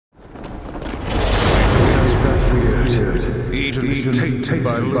isn't tainted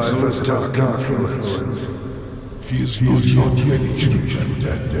by Lucifer's dark influence. He is not yet reached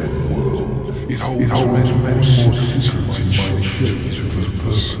that world. It holds many more secrets who might shape to his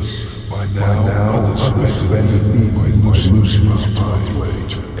purpose. By now, others abandoned me by Lucifer's pathway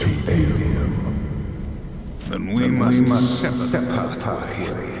to aid him. Then we must sever the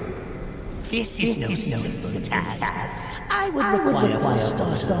pathway. This is no simple task. I would require, for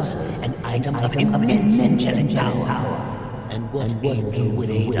starters, an item of immense angelic power. And what angel would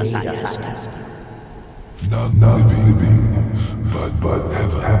aid us, I ask you? None living, but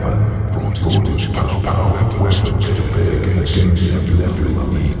heaven brought its most powerful weapons to bear against Nebula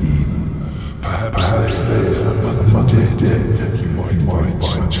Eden. Perhaps there, among the dead, you might find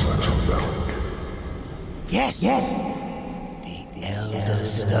such. Yes! The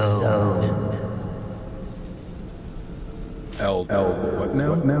Elderstone. What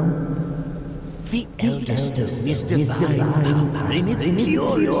now? The Elderstone is divine power in its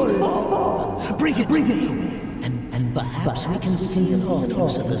purest form. Bring it! And perhaps we can seal off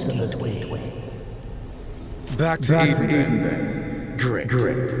Lucifer's gateway. Back to Eden. Great.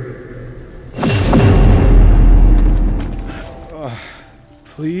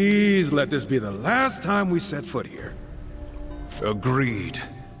 Please let this be the last time we set foot here. Agreed.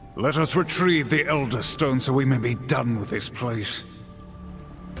 Let us retrieve the Elderstone so we may be done with this place.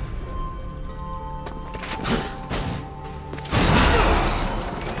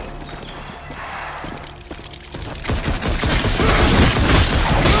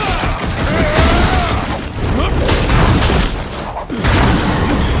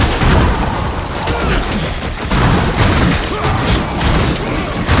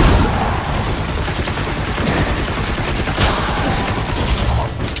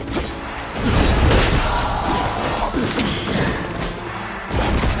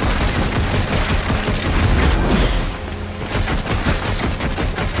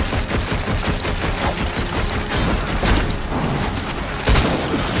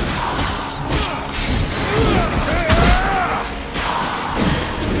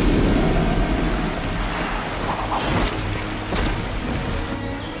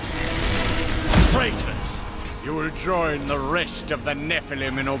 Join the rest of the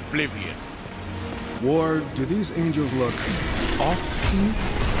Nephilim in oblivion. Ward, do these angels look off to you?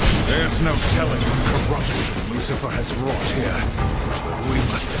 There's no telling what corruption Lucifer has wrought here, but we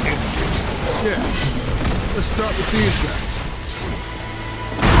must end it. Yeah, let's start with these guys.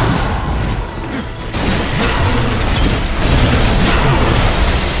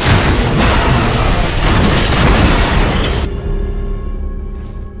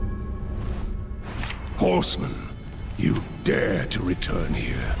 Horsemen, you dare to return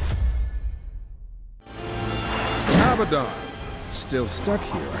here. Abaddon, still stuck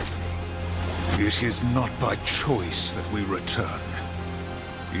here, I see. It is not by choice that we return.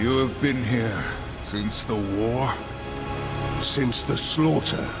 You have been here since the war? Since the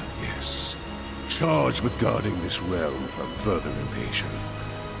slaughter, yes. Charged with guarding this realm from further invasion.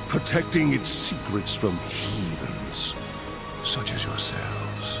 Protecting its secrets from heathens, such as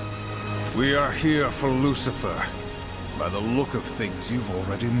yourselves. We are here for Lucifer. By the look of things, you've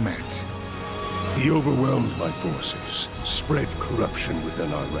already met. He overwhelmed my forces, spread corruption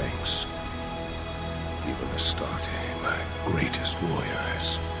within our ranks. Even Astarte, my greatest warrior,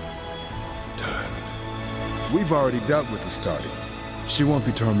 has turned. We've already dealt with Astarte. She won't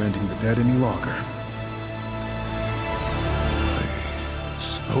be tormenting the dead any longer. I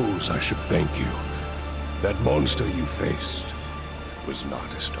suppose I should thank you. That monster you faced was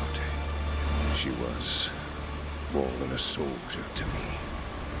not Astarte. She was more than a soldier to me.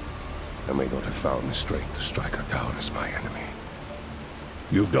 I may not have found the strength to strike her down as my enemy.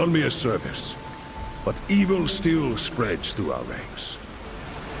 You've done me a service, but evil still spreads through our ranks.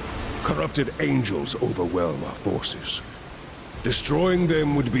 Corrupted angels overwhelm our forces. Destroying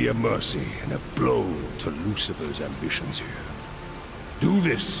them would be a mercy and a blow to Lucifer's ambitions here. Do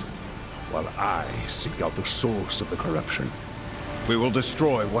this, while I seek out the source of the corruption. We will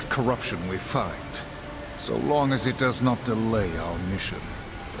destroy what corruption we find, so long as it does not delay our mission.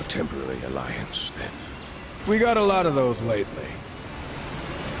 A temporary alliance, then. We got a lot of those lately.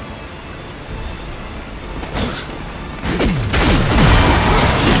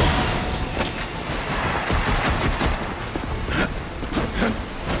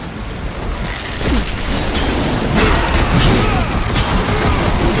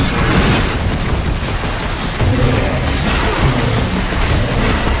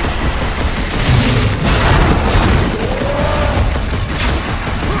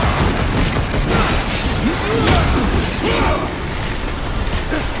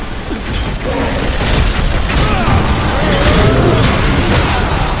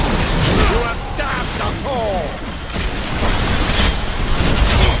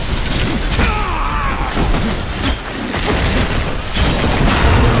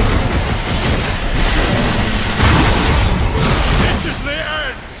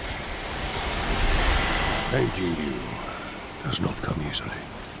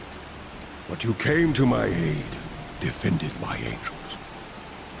 who came to my aid defended my angels.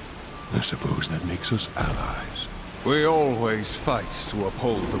 I suppose that makes us allies. We always fight to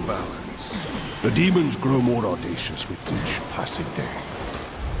uphold the balance. The demons grow more audacious with each passing day.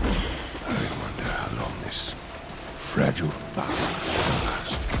 I wonder how long this fragile balance will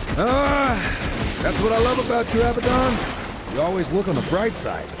last. That's what I love about you, Abaddon. You always look on the bright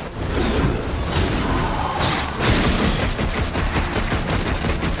side.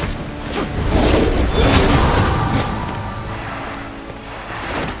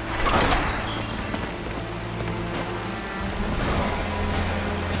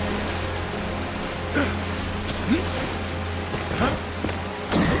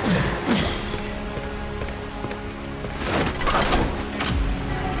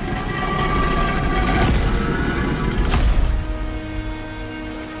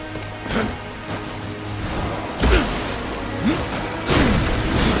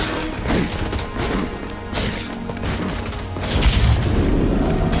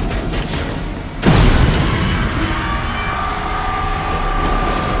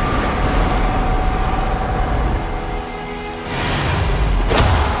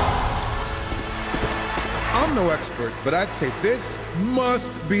 But I'd say this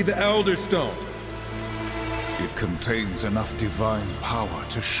must be the Elderstone. It contains enough divine power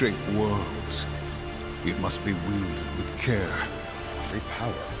to shape worlds. It must be wielded with care. Great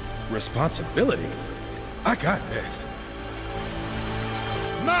power. Responsibility? I got this.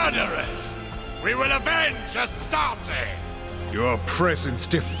 Murderers! We will avenge Astarte! Your presence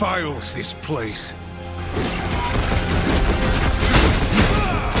defiles this place.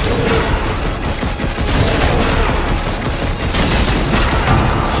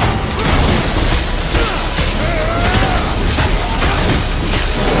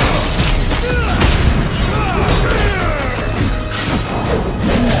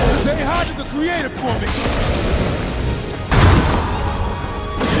 Creative for me!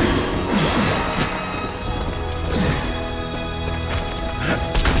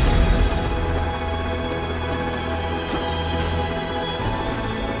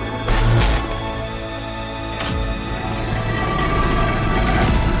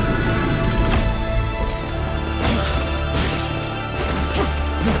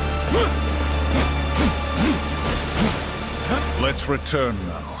 Let's return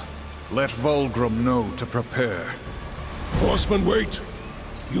now. Let Vulgrim know to prepare. Horsemen, wait!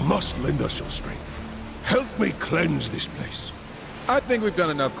 You must lend us your strength. Help me cleanse this place. I think we've done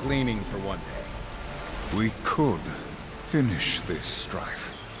enough cleaning for one day. We could finish this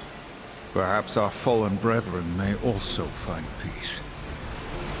strife. Perhaps our fallen brethren may also find peace.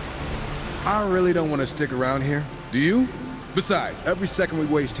 I really don't want to stick around here. Do you? Besides, every second we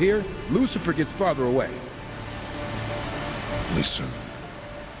waste here, Lucifer gets farther away. Listen.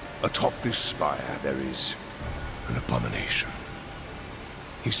 Atop this spire, there is an abomination.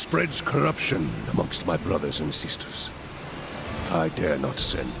 He spreads corruption amongst my brothers and sisters. I dare not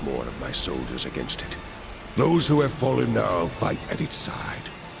send more of my soldiers against it. Those who have fallen now fight at its side.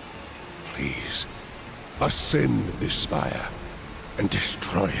 Please, ascend this spire and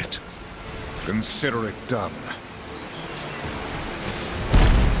destroy it. Consider it done.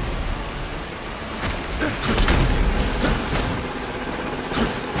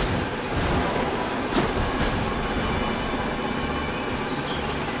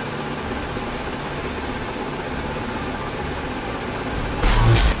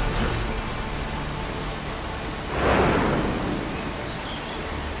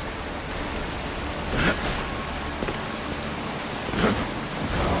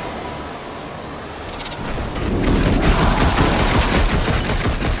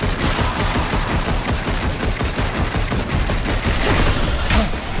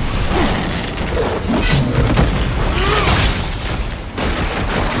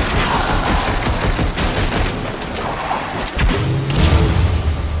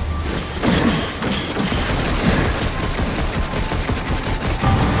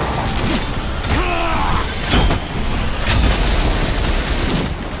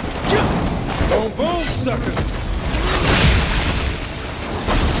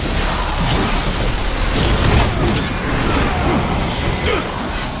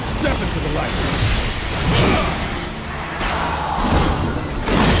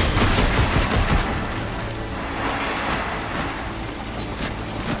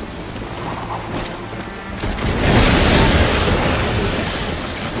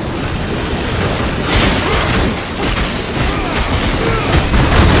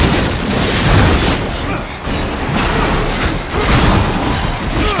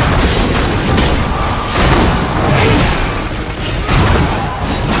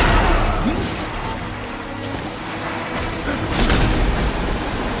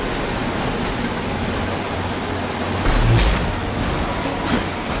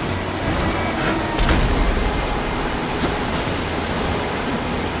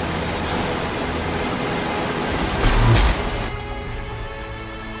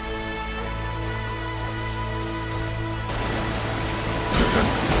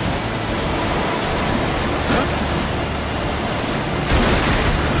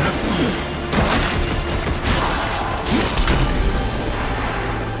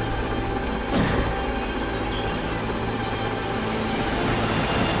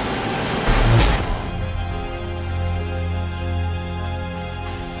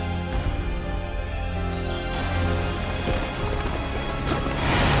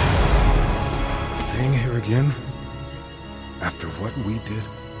 Again? After what we did?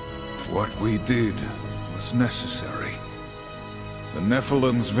 What we did was necessary. The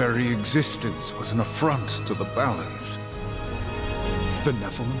Nephilim's very existence was an affront to the balance. The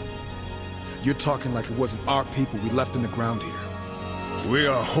Nephilim? You're talking like it wasn't our people we left in the ground here. We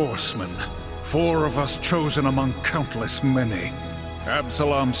are horsemen, 4 of us chosen among countless many.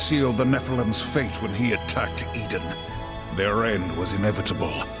 Absalom sealed the Nephilim's fate when he attacked Eden. Their end was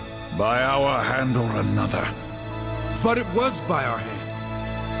inevitable, by our hand or another. But it was by our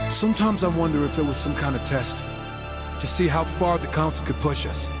hand. Sometimes I wonder if it was some kind of test, to see how far the Council could push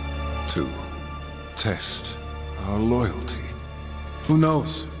us. To test our loyalty. Who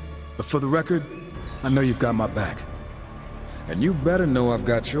knows? But for the record, I know you've got my back. And you better know I've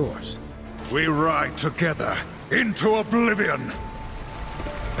got yours. We ride together into oblivion!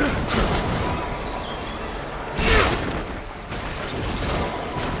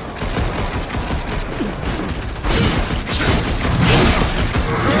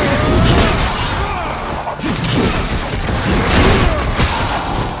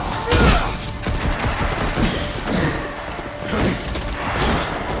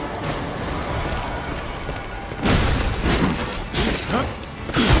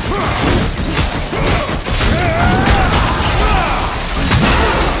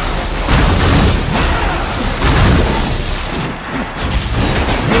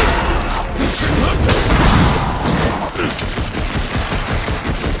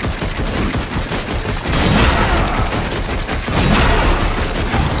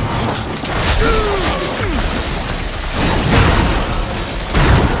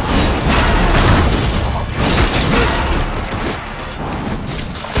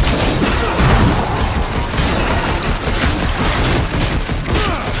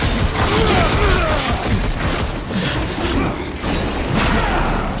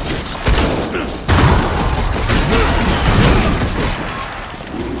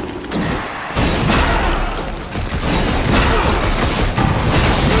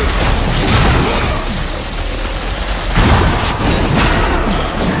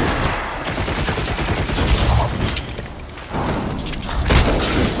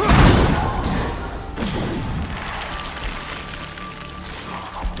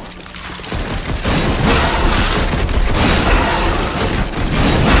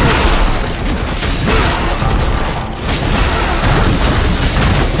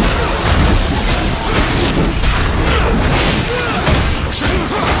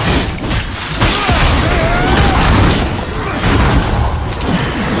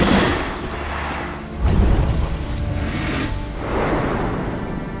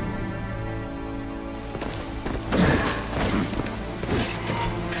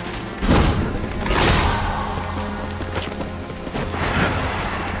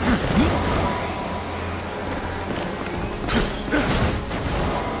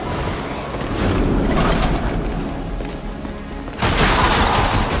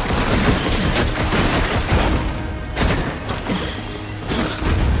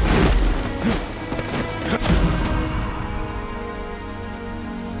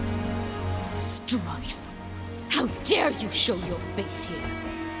 You show your face here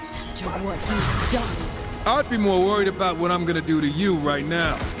after what you've done. I'd be more worried about what I'm gonna do to you right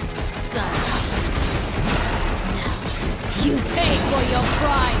now. Son, now you pay for your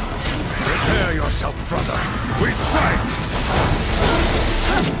crimes. Prepare yourself, brother. We fight!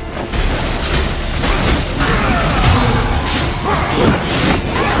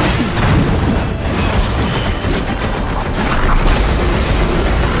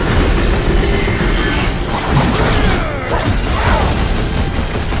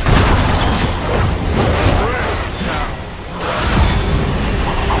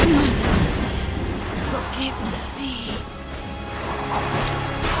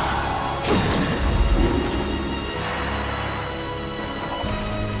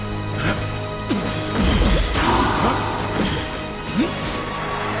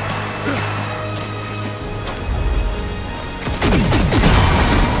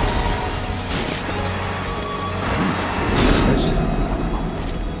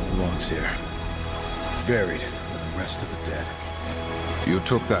 Buried with the rest of the dead. You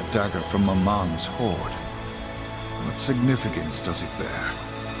took that dagger from Maman's hoard. What significance does it bear?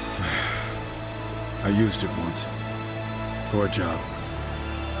 I used it once. For a job.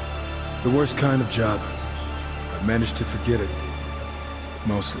 The worst kind of job. I managed to forget it.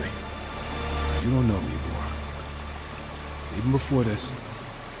 Mostly. You don't know me, War. Even before this,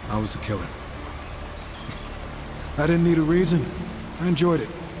 I was a killer. I didn't need a reason. I enjoyed it.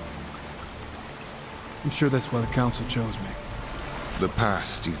 I'm sure that's why the Council chose me. The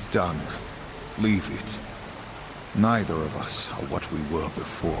past is done. Leave it. Neither of us are what we were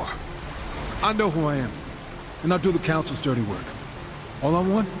before. I know who I am, and I'll do the Council's dirty work. All I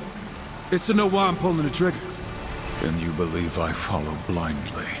want is to know why I'm pulling the trigger. Then you believe I follow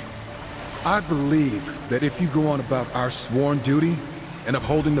blindly. I believe that if you go on about our sworn duty and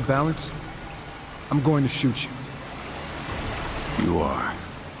upholding the balance, I'm going to shoot you. You are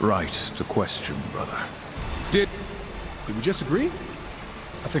right to question, brother. Did we just agree?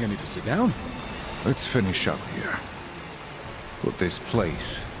 I think I need to sit down. Let's finish up here. Put this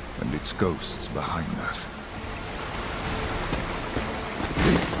place and its ghosts behind us.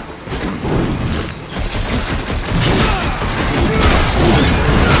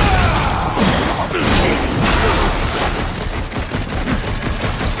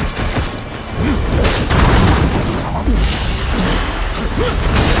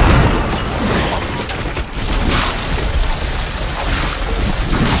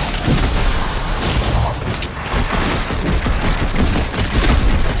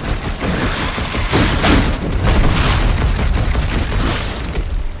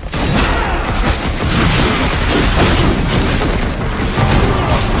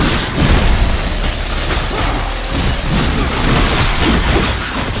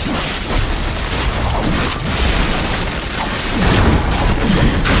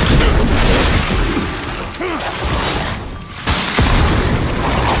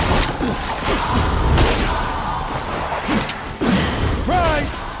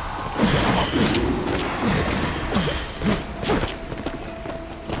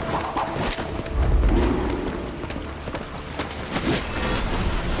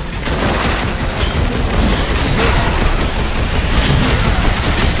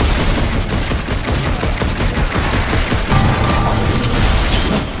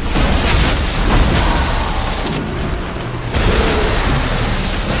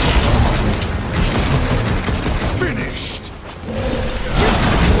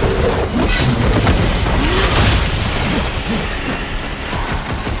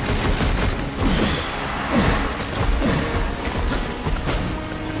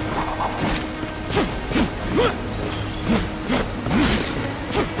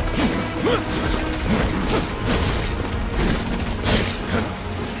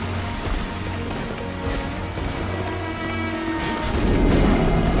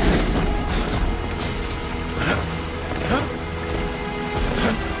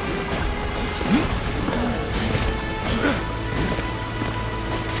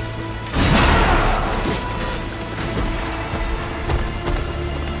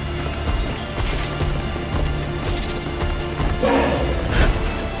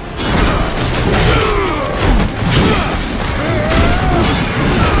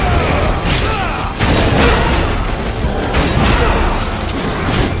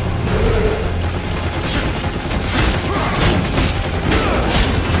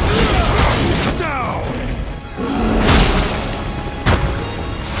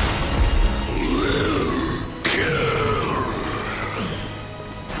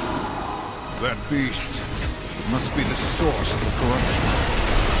 That beast must be the source of the corruption.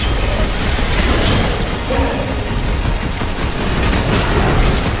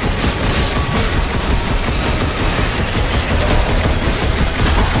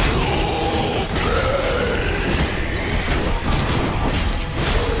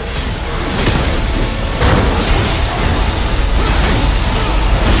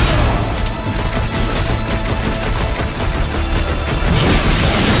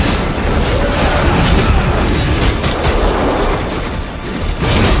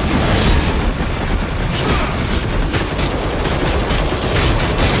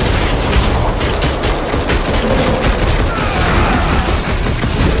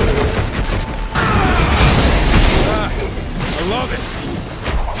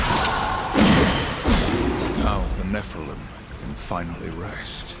 Finally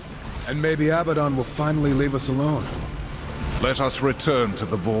rest. And maybe Abaddon will finally leave us alone. Let us return to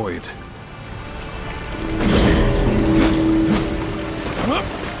the Void.